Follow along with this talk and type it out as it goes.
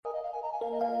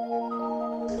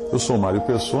Eu sou Mário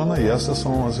Persona e essas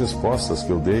são as respostas que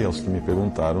eu dei aos que me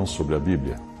perguntaram sobre a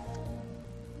Bíblia.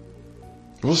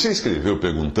 Você escreveu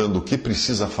perguntando o que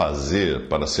precisa fazer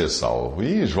para ser salvo.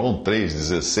 E João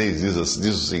 3,16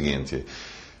 diz o seguinte: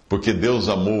 porque Deus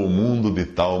amou o mundo de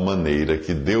tal maneira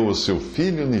que deu o seu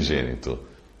Filho unigênito,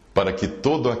 para que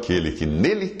todo aquele que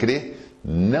nele crê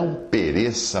não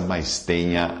pereça, mas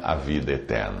tenha a vida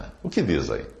eterna. O que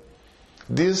diz aí?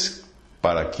 Diz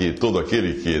para que todo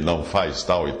aquele que não faz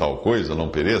tal e tal coisa não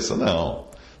pereça?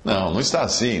 Não está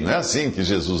assim, não é assim que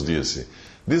Jesus disse.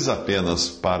 Diz apenas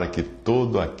para que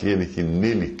todo aquele que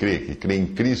nele crê, que crê em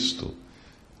Cristo,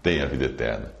 tenha a vida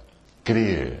eterna.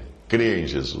 Crer em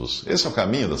Jesus. Esse é o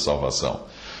caminho da salvação.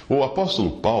 O apóstolo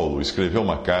Paulo escreveu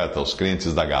uma carta aos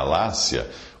crentes da Galácia,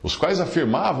 os quais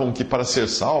afirmavam que para ser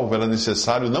salvo era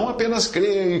necessário não apenas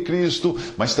crer em Cristo,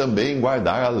 mas também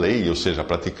guardar a lei, ou seja,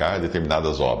 praticar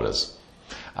determinadas obras.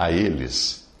 A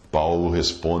eles, Paulo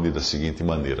responde da seguinte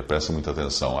maneira, presta muita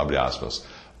atenção, abre aspas: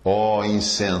 ó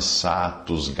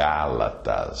insensatos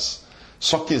Gálatas,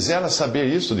 só quisera saber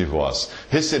isso de vós: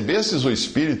 recebestes o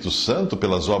Espírito Santo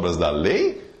pelas obras da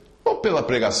lei ou pela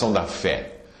pregação da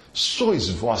fé? Sois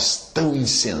vós tão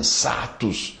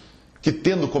insensatos que,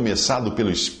 tendo começado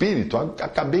pelo Espírito,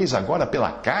 acabeis agora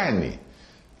pela carne?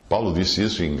 Paulo disse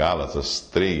isso em Gálatas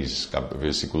 3,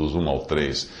 versículos 1 ao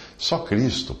 3. Só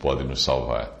Cristo pode nos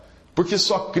salvar, porque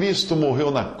só Cristo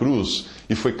morreu na cruz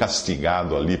e foi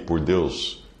castigado ali por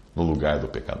Deus no lugar do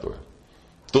pecador.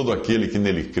 Todo aquele que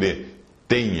nele crê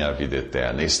tem a vida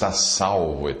eterna, está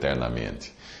salvo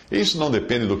eternamente. Isso não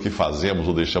depende do que fazemos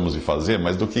ou deixamos de fazer,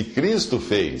 mas do que Cristo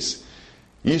fez.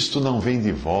 Isto não vem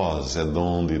de vós, é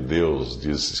dom de Deus,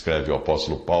 escreve o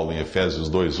apóstolo Paulo em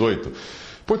Efésios 2,8.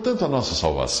 Portanto, a nossa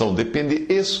salvação depende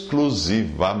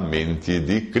exclusivamente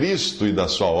de Cristo e da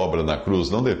sua obra na cruz,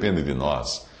 não depende de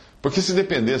nós. Porque se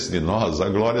dependesse de nós, a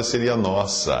glória seria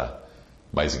nossa.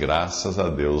 Mas graças a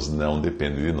Deus não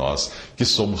depende de nós, que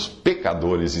somos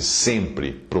pecadores e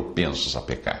sempre propensos a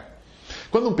pecar.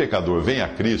 Quando um pecador vem a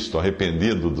Cristo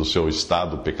arrependido do seu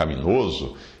estado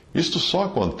pecaminoso, isto só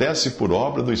acontece por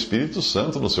obra do Espírito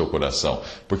Santo no seu coração,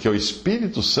 porque é o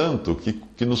Espírito Santo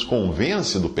que nos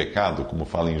convence do pecado, como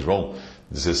fala em João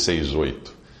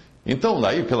 16,8. Então,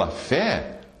 daí, pela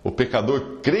fé, o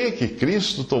pecador crê que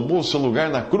Cristo tomou o seu lugar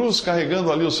na cruz,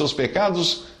 carregando ali os seus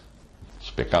pecados,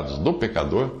 os pecados do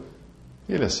pecador,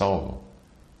 e ele é salvo.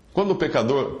 Quando o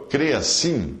pecador crê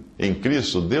assim em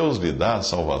Cristo, Deus lhe dá a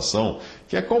salvação,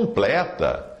 que é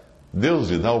completa. Deus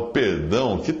lhe dá o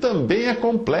perdão, que também é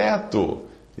completo.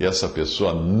 E essa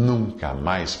pessoa nunca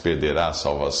mais perderá a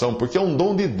salvação, porque é um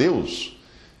dom de Deus.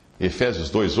 Efésios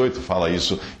 2,8 fala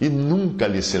isso. E nunca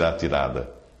lhe será tirada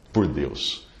por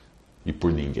Deus e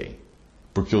por ninguém.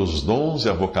 Porque os dons e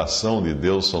a vocação de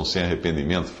Deus são sem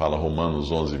arrependimento, fala Romanos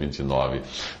 11:29.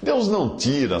 Deus não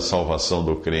tira a salvação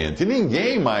do crente,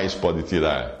 ninguém mais pode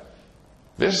tirar.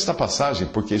 Veja esta passagem,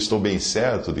 porque estou bem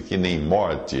certo de que nem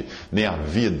morte, nem a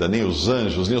vida, nem os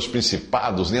anjos, nem os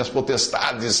principados, nem as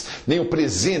potestades, nem o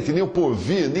presente, nem o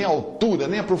porvir, nem a altura,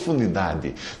 nem a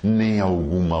profundidade, nem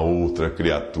alguma outra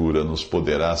criatura nos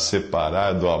poderá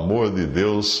separar do amor de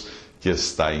Deus que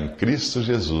está em Cristo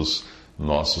Jesus,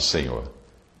 nosso Senhor.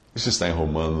 Isso está em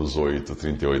Romanos 8,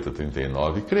 38 a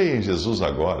 39. Creia em Jesus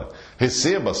agora,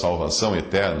 receba a salvação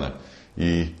eterna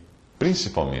e,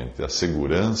 principalmente, a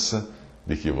segurança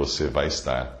de que você vai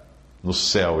estar no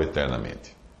céu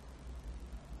eternamente.